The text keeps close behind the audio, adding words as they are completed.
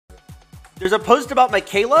there's a post about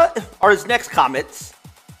Michaela or his next comments,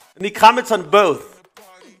 and he comments on both.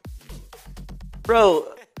 Bro,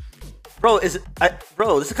 this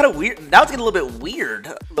is kind of weird. Now it's getting a little bit weird,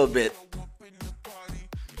 a little bit.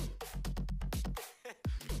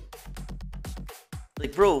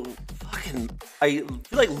 Like, bro, fucking, I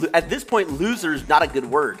feel like at this point, loser is not a good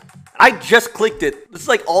word. I just clicked it. This is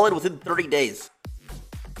like all in within 30 days.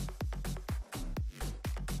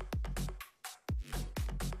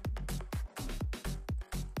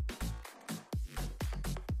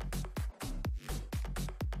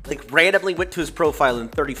 Like, randomly went to his profile in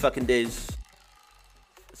 30 fucking days.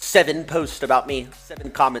 7 posts about me.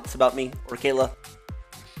 7 comments about me or Kayla.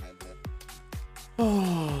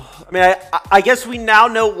 I mean, I guess we now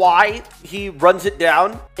know why he runs it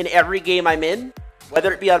down in every game I'm in.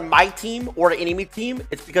 Whether it be on my team or an enemy team,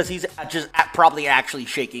 it's because he's just probably actually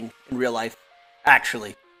shaking in real life.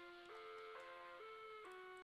 Actually.